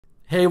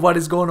Hey, what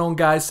is going on,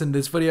 guys? In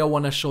this video I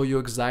want to show you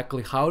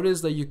exactly how it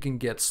is that you can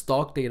get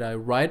stock data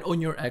right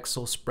on your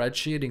Excel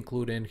spreadsheet,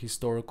 including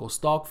historical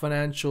stock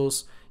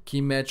financials,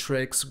 key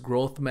metrics,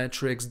 growth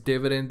metrics,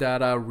 dividend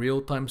data,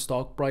 real-time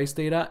stock price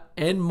data,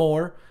 and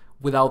more,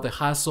 without the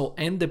hassle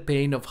and the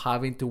pain of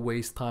having to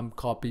waste time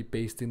copy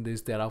pasting this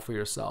data for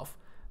yourself.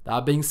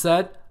 That being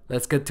said,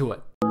 let's get to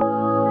it.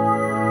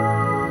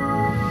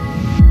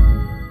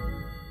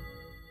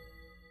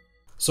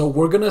 So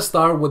we're gonna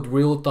start with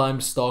real-time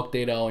stock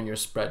data on your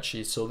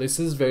spreadsheet. So this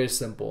is very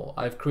simple.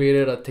 I've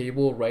created a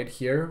table right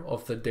here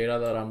of the data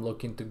that I'm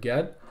looking to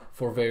get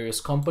for various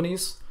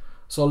companies.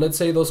 So let's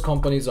say those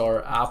companies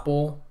are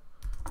Apple,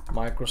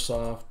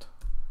 Microsoft,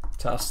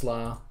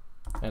 Tesla,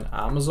 and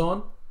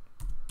Amazon.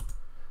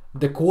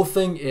 The cool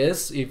thing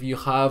is, if you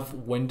have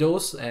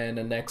Windows and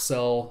an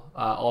Excel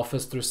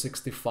Office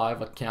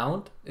 365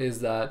 account,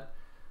 is that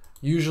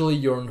usually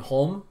you're in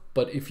home,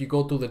 but if you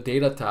go to the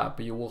data tab,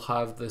 you will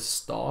have this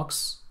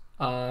stocks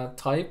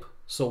type.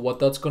 So what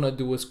that's gonna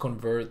do is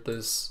convert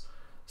this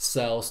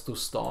cells to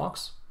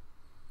stocks.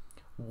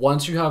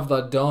 Once you have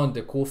that done,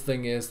 the cool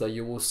thing is that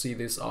you will see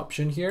this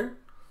option here,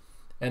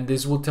 and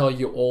this will tell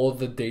you all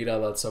the data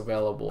that's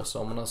available.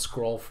 So I'm gonna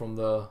scroll from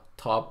the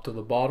top to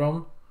the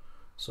bottom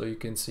so you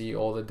can see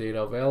all the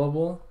data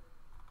available.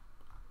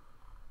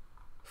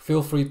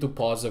 Feel free to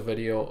pause the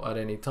video at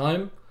any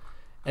time.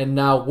 And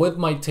now with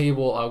my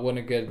table, I want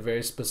to get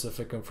very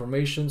specific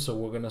information. So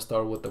we're going to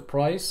start with the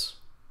price,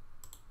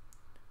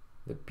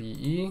 the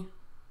PE,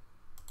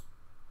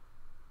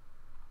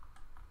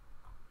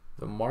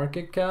 the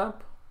market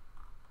cap,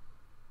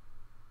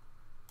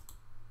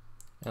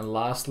 and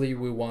lastly,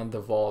 we want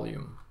the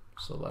volume.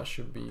 So that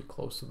should be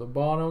close to the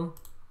bottom.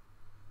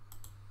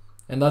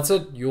 And that's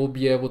it. You'll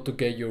be able to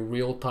get your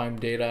real-time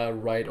data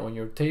right on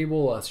your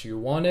table as you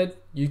want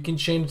it. You can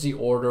change the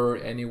order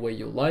any way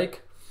you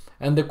like.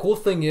 And the cool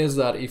thing is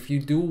that if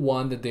you do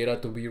want the data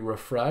to be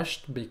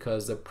refreshed,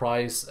 because the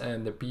price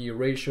and the PE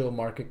ratio,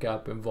 market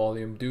cap, and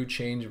volume do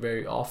change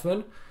very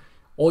often,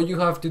 all you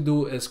have to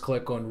do is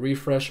click on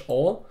refresh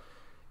all,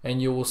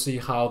 and you will see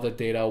how the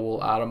data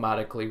will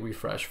automatically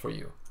refresh for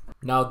you.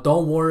 Now,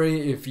 don't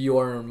worry if you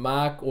are on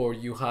Mac or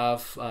you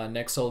have an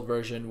Excel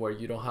version where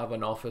you don't have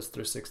an Office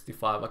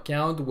 365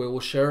 account. We will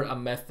share a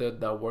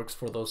method that works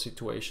for those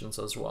situations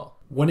as well.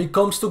 When it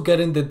comes to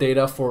getting the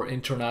data for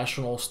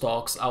international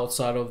stocks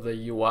outside of the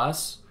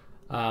US,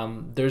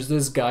 there's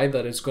this guide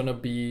that is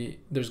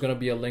there's gonna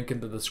be a link in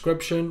the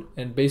description.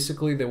 And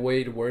basically the way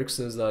it works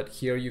is that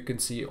here you can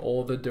see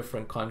all the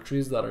different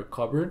countries that are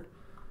covered.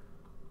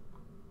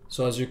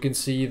 So as you can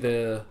see,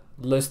 the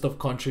list of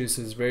countries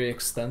is very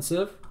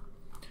extensive.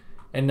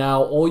 And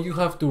now all you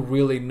have to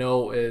really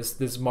know is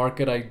this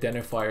market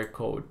identifier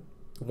code.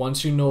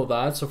 Once you know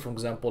that, so for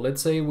example,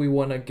 let's say we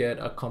want to get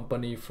a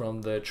company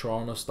from the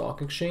Toronto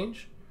Stock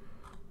Exchange.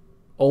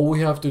 All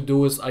we have to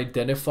do is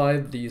identify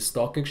the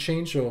stock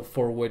exchange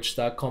for which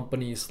that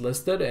company is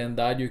listed, and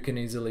that you can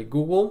easily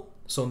Google.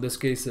 So in this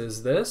case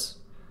is this,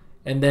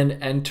 and then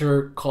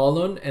enter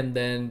colon and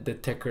then the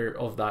ticker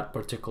of that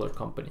particular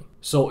company.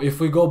 So if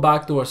we go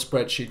back to our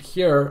spreadsheet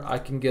here, I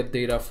can get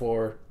data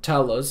for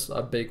TELUS,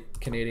 a big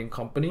Canadian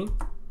company,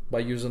 by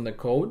using the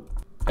code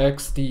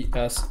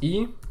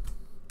XTSE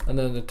and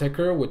then the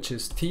ticker, which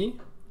is T,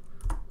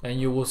 and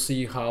you will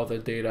see how the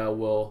data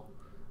will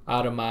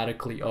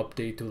automatically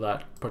update to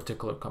that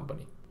particular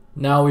company.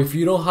 Now, if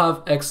you don't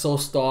have Excel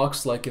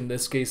stocks, like in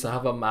this case, I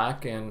have a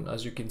Mac and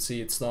as you can see,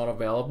 it's not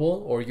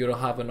available, or you don't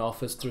have an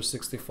Office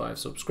 365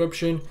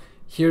 subscription,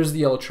 here's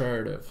the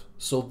alternative.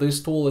 So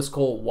this tool is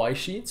called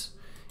watchlists,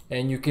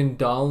 and you can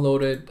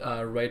download it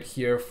right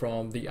here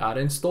from the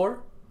add-in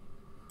store.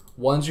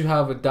 Once you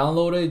have it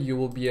downloaded, you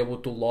will be able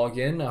to log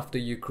in after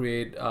you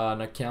create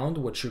an account,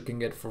 which you can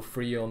get for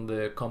free on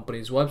the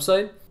company's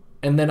website.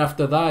 And then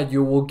after that,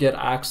 you will get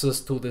access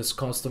to these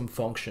custom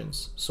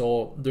functions.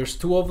 So there's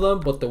two of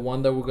them, but the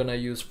one that we're gonna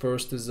use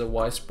first is the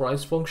wise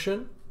price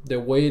function. The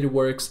way it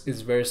works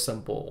is very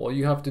simple. All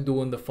you have to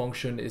do in the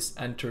function is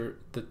enter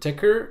the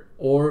ticker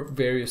or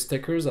various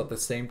tickers at the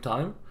same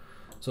time.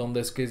 So in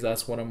this case,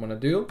 that's what I'm gonna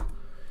do.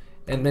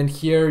 And then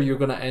here, you're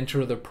gonna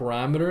enter the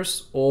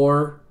parameters,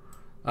 or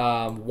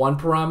one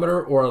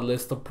parameter or a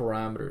list of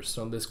parameters.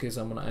 So in this case,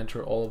 I'm gonna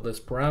enter all of these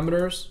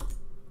parameters.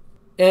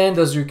 And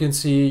as you can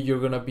see, you're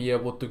gonna be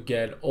able to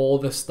get all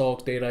the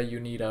stock data you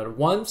need at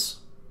once.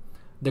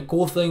 The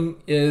cool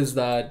thing is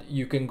that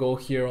you can go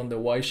here on the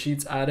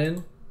watchlists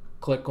add-in,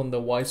 click on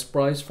the wise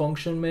price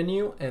function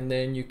menu, and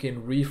then you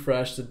can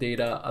refresh the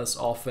data as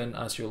often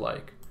as you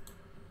like.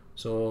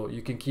 So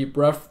you can keep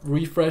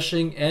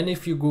refreshing, and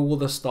if you Google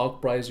the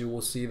stock price, you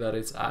will see that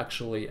it's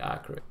actually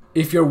accurate.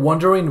 If you're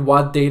wondering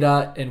what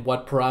data and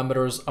what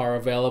parameters are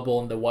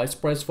available in the wise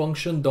price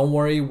function, don't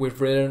worry,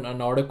 we've written an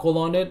article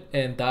on it,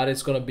 and that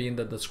is going to be in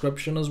the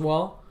description as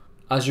well.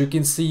 As you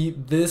can see,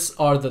 these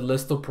are the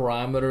list of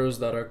parameters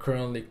that are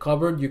currently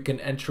covered. You can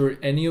enter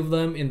any of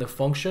them in the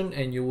function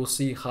and you will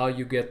see how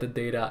you get the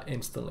data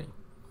instantly.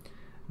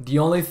 The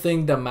only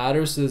thing that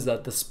matters is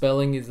that the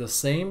spelling is the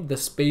same. The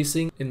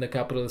spacing in the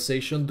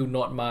capitalization do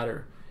not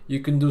matter.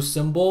 You can do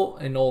symbol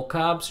in all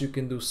caps, you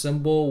can do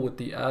symbol with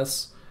the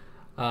S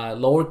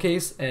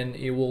lowercase, and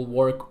it will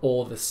work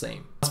all the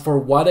same. As for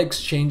what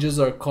exchanges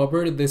are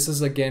covered, this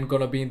is again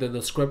going to be in the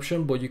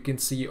description, but you can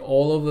see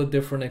all of the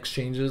different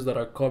exchanges that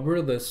are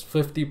covered. There's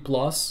 50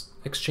 plus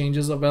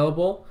exchanges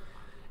available.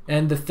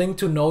 And the thing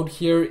to note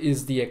here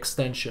is the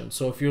extension.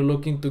 So if you're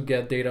looking to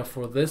get data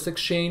for this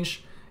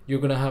exchange, you're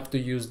going to have to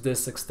use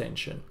this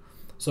extension.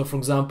 So for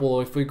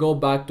example, if we go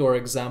back to our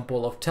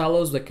example of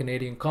Talos, the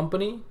Canadian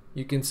company,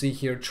 you can see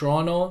here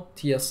Toronto,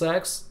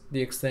 TSX,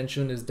 the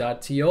extension is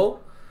 .to.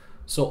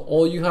 So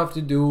all you have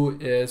to do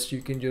is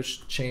you can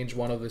just change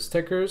one of these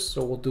tickers.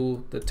 So we'll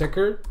do the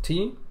ticker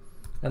T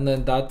and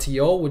then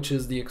 .to, which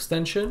is the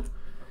extension,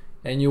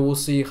 and you will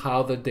see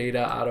how the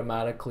data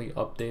automatically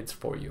updates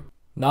for you.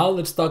 Now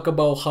let's talk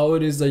about how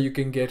it is that you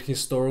can get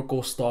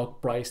historical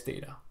stock price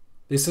data.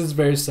 This is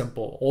very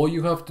simple. All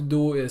you have to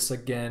do is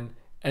again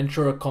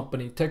enter a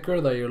company ticker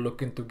that you're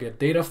looking to get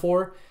data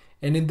for.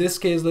 And in this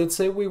case, let's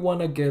say we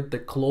want to get the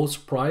close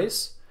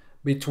price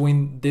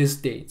between these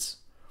dates.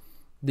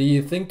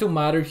 The thing to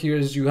matter here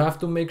is you have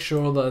to make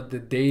sure that the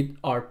date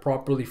are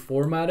properly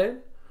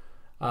formatted.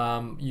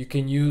 You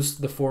can use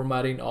the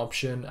formatting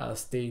option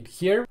as date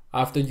here.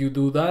 After you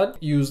do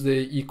that, use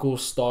the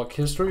equals stock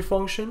history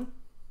function.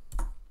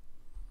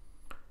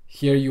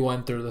 Here you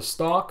enter the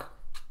stock,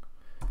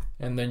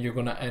 and then you're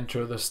gonna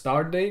enter the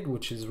start date,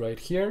 which is right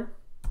here,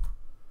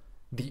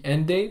 the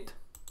end date,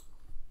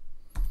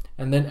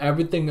 and then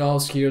everything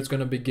else here is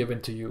gonna be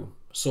given to you.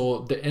 So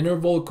the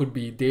interval could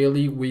be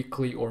daily,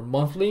 weekly, or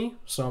monthly.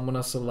 So I'm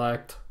gonna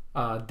select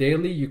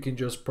daily. You can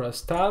just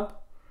press tab.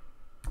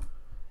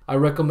 I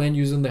recommend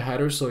using the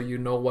header so you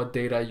know what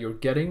data you're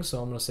getting.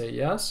 So I'm gonna say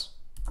yes.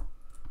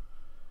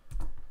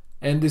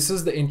 And this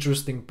is the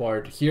interesting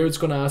part. Here it's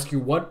gonna ask you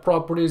what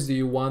properties do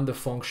you want the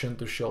function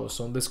to show.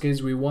 So in this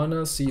case, we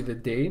wanna see the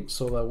date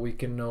so that we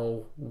can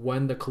know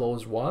when the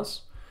close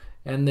was.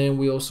 And then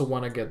we also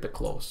wanna get the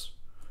close.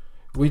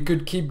 We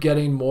could keep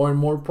getting more and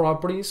more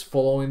properties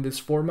following this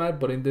format,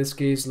 but in this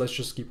case, let's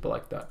just keep it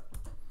like that.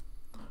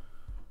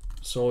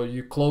 So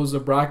you close the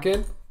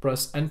bracket,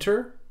 press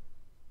enter,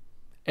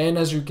 and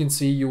as you can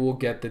see, you will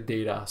get the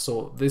data.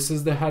 So this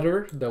is the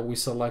header that we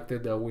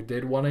selected that we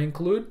did want to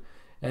include.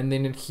 And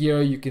then in here,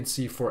 you can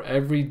see for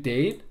every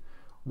date,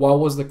 what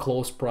was the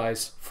close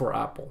price for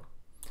Apple.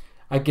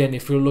 Again,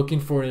 if you're looking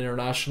for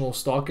international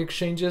stock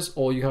exchanges,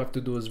 all you have to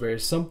do is very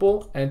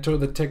simple. Enter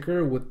the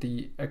ticker with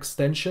the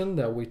extension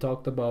that we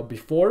talked about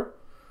before,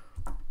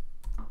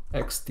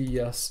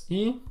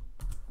 XDSE.T.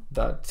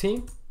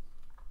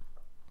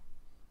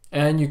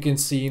 And you can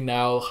see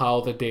now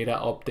how the data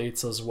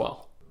updates as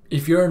well.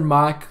 If you're in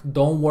Mac,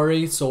 don't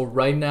worry. So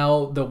right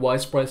now, the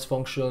WisePrice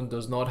function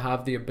does not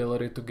have the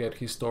ability to get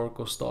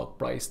historical stock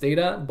price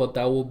data, but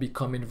that will be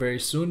coming very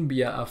soon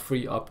via a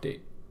free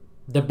update.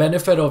 The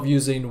benefit of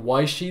using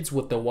Y-Sheets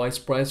with the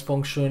WisePrice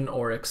function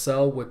or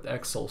Excel with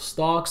Excel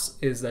stocks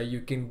is that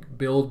you can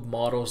build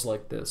models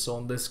like this. So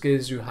in this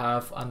case, you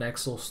have an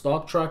Excel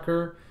stock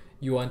tracker,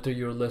 you enter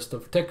your list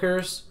of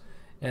tickers,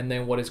 and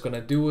then what it's going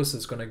to do is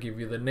it's going to give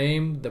you the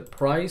name, the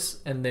price,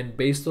 and then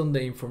based on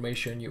the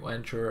information you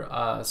enter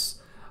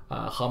as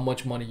how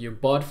much money you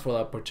bought for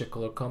that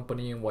particular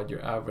company and what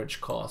your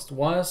average cost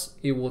was,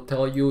 it will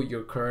tell you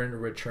your current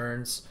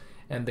returns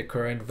and the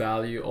current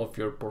value of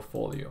your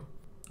portfolio.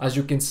 As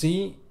you can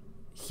see,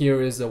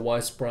 here is the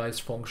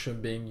WisePrice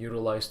function being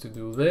utilized to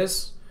do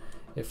this.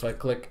 If I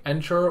click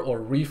enter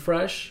or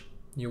refresh,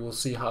 you will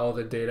see how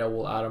the data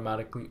will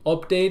automatically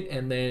update,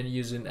 and then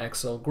using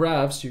Excel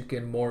graphs, you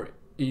can more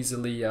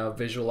easily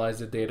visualize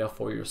the data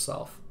for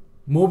yourself.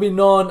 Moving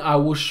on, I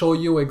will show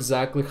you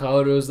exactly how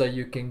it is that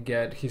you can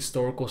get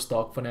historical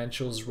stock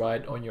financials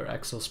right on your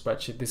Excel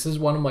spreadsheet. This is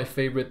one of my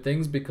favorite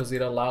things because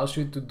it allows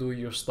you to do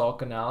your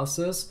stock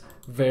analysis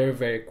very,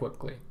 very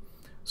quickly.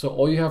 So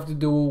all you have to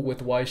do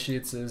with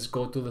Y-Sheets is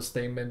go to the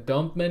statement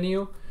dump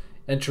menu,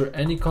 enter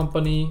any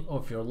company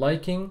of your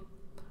liking,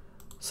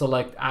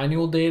 select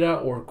annual data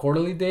or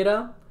quarterly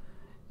data,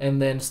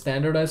 and then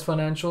standardized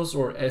financials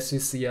or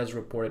SEC as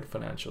reported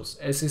financials.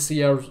 SEC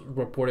as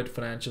reported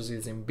financials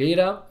is in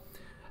beta,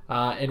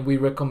 and we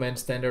recommend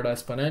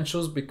standardized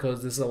financials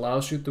because this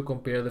allows you to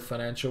compare the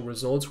financial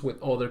results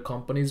with other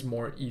companies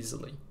more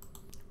easily.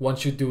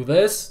 Once you do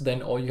this,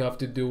 then all you have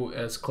to do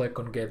is click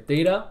on get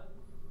data.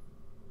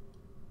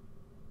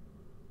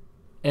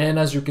 And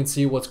as you can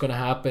see, what's going to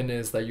happen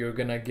is that you're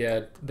going to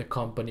get the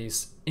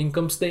company's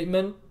income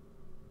statement,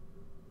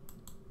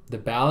 the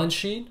balance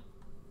sheet,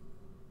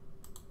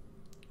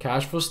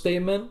 cash flow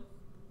statement,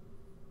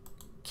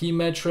 key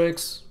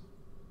metrics,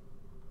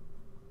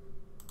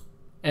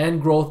 and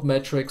growth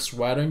metrics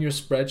right on your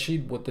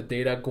spreadsheet with the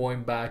data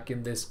going back,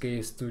 in this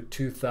case, to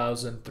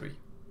 2003.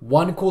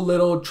 One cool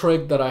little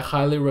trick that I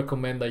highly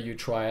recommend that you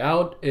try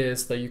out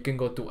is that you can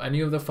go to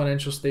any of the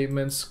financial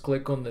statements,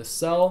 click on this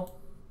cell,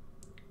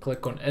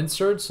 click on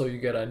insert, so you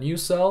get a new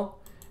cell,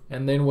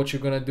 and then what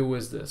you're gonna do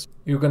is this.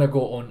 You're gonna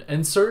go on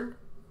insert,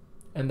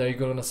 and then you're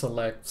going to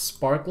select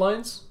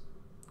sparklines,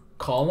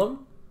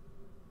 column,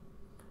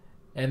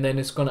 and then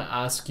it's going to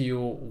ask you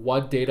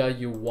what data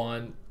you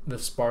want the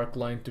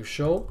sparkline to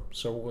show.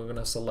 So we're going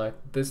to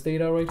select this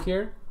data right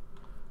here,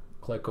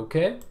 click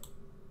OK.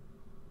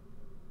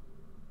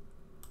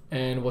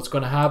 And what's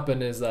going to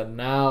happen is that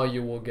now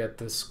you will get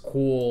this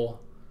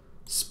cool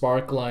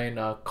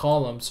sparkline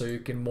column, so you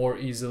can more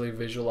easily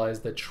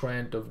visualize the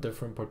trend of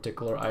different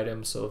particular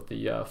items of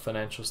the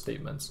financial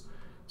statements.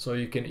 So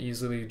you can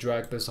easily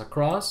drag this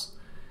across,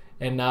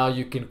 and now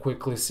you can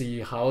quickly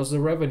see how is the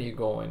revenue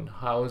going,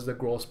 how is the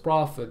gross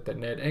profit, the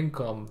net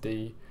income,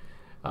 the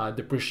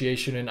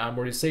depreciation and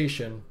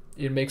amortization.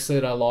 It makes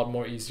it a lot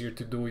more easier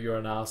to do your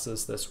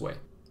analysis this way.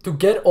 To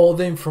get all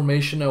the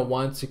information at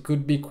once, it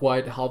could be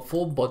quite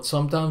helpful, but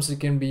sometimes it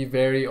can be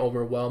very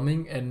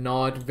overwhelming and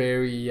not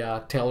very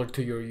tailored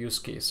to your use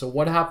case. So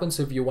what happens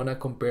if you want to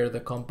compare the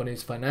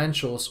company's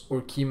financials or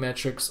key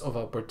metrics of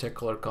a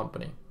particular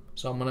company?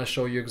 So I'm going to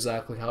show you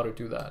exactly how to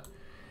do that.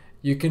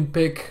 You can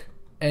pick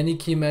any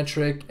key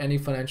metric, any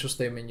financial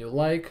statement you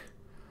like.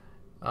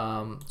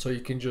 So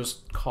you can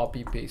just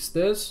copy paste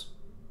this,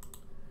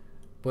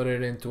 put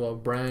it into a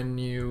brand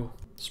new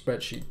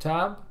spreadsheet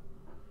tab.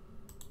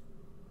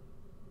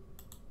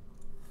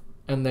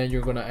 And then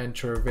you're going to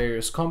enter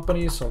various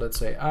companies. So let's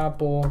say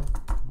Apple,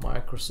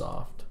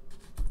 Microsoft,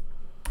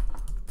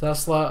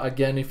 Tesla.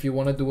 Again, if you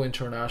want to do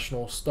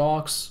international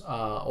stocks,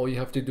 all you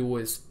have to do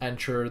is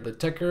enter the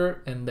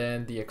ticker and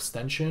then the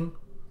extension.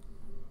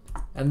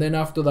 And then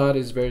after that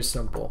is very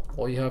simple.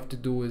 All you have to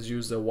do is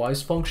use the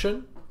WISE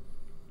function.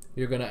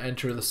 You're going to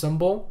enter the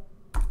symbol,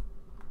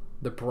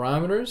 the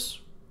parameters,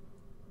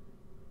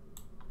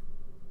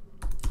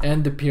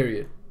 and the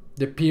period.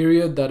 The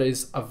period that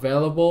is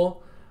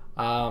available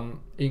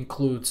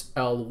includes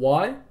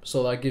LY,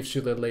 so that gives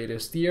you the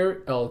latest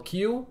year,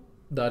 LQ,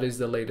 that is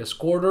the latest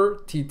quarter,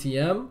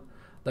 TTM,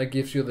 that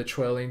gives you the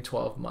trailing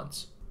 12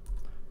 months.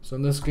 So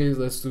in this case,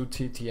 let's do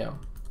TTM.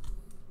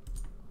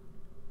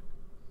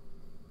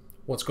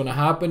 What's going to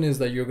happen is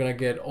that you're going to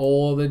get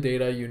all the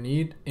data you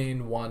need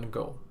in one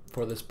go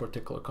for this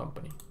particular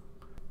company.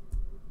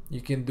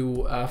 You can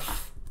do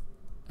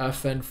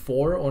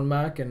FN4 on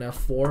Mac and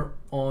F4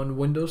 on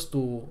Windows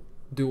to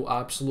do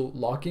absolute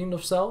locking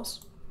of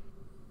cells.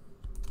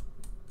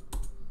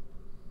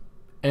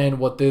 And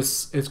what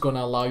this is going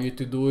to allow you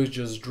to do is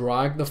just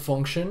drag the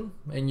function,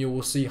 and you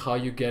will see how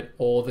you get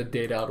all the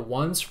data at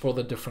once for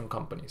the different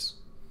companies.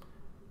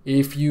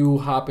 If you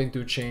happen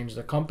to change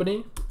the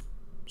company,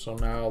 so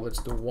now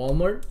let's do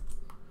Walmart,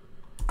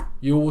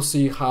 you will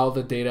see how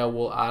the data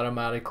will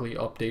automatically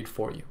update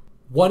for you.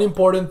 One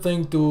important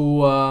thing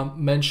to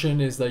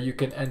mention is that you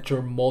can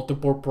enter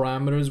multiple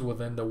parameters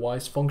within the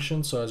WISE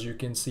function. So as you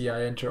can see,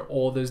 I enter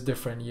all these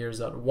different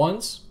years at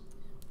once.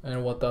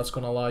 And what that's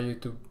going to allow you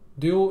to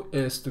do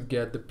is to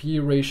get the P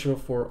ratio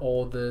for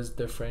all these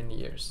different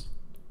years.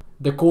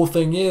 The cool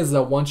thing is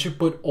that once you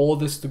put all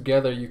this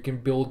together, you can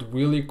build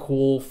really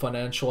cool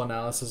financial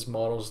analysis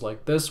models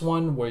like this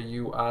one, where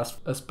you ask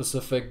a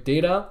specific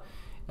data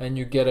and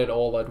you get it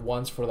all at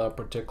once for that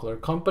particular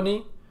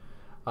company.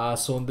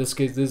 So in this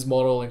case, this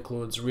model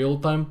includes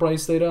real-time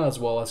price data as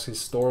well as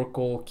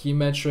historical key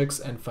metrics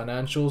and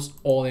financials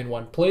all in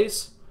one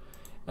place.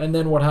 And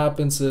then what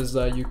happens is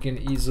that you can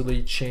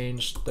easily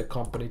change the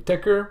company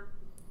ticker.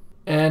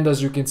 And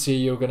as you can see,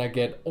 you're going to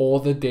get all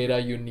the data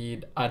you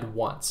need at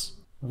once.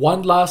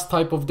 One last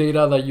type of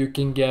data that you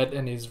can get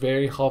and is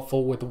very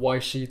helpful with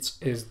WISE sheets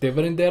is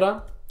dividend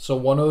data. So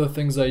one of the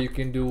things that you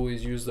can do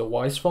is use the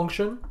WISE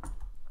function.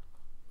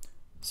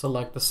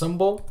 Select the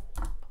symbol.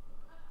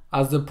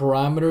 As the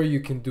parameter,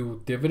 you can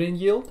do dividend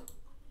yield.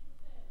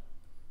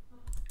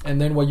 And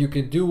then what you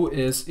can do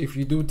is, if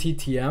you do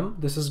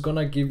TTM, this is going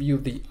to give you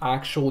the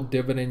actual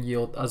dividend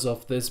yield as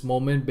of this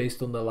moment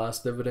based on the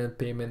last dividend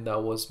payment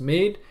that was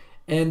made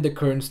and the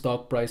current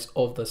stock price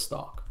of the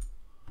stock.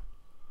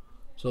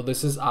 So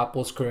this is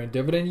Apple's current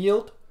dividend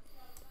yield.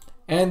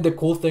 And the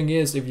cool thing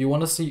is, if you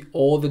want to see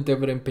all the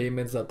dividend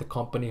payments that the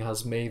company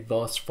has made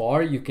thus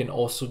far, you can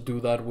also do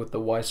that with the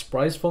WISE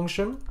price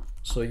function.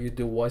 So you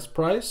do WISE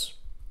price,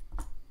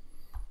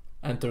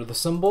 enter the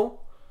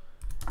symbol,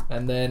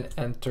 and then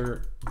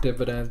enter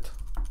dividend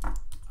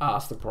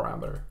as the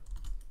parameter.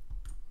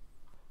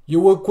 You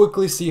will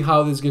quickly see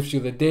how this gives you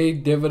the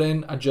date,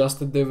 dividend,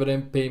 adjusted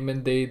dividend,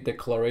 payment date,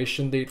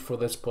 declaration date for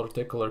this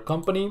particular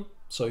company.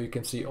 So you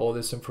can see all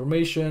this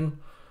information,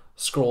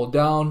 scroll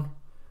down,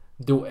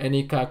 do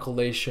any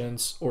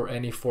calculations or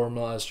any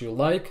formulas you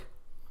like.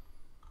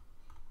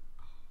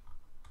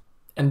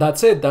 And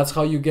that's it. That's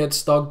how you get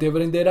stock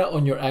dividend data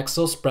on your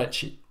Excel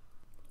spreadsheet.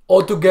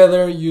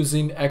 Altogether,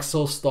 using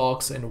Excel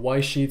stocks and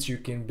WISE sheets, you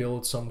can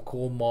build some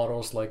cool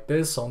models like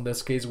this. So in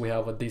this case, we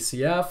have a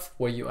DCF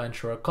where you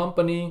enter a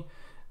company,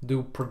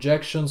 do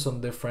projections on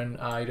different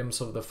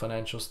items of the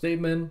financial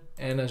statement.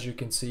 And as you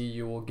can see,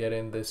 you will get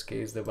in this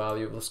case the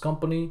value of this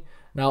company.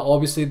 Now,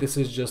 obviously, this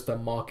is just a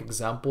mock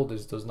example.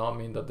 This does not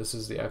mean that this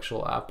is the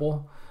actual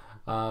Apple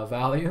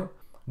value.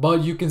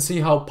 But you can see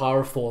how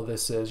powerful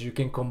this is. You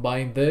can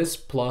combine this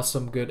plus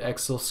some good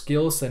Excel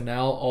skills, and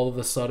now all of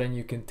a sudden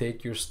you can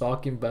take your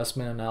stock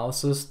investment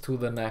analysis to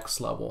the next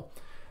level.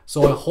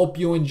 So I hope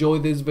you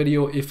enjoyed this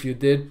video. If you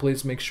did,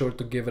 please make sure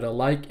to give it a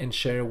like and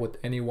share it with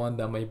anyone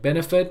that may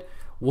benefit.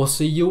 We'll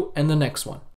see you in the next one.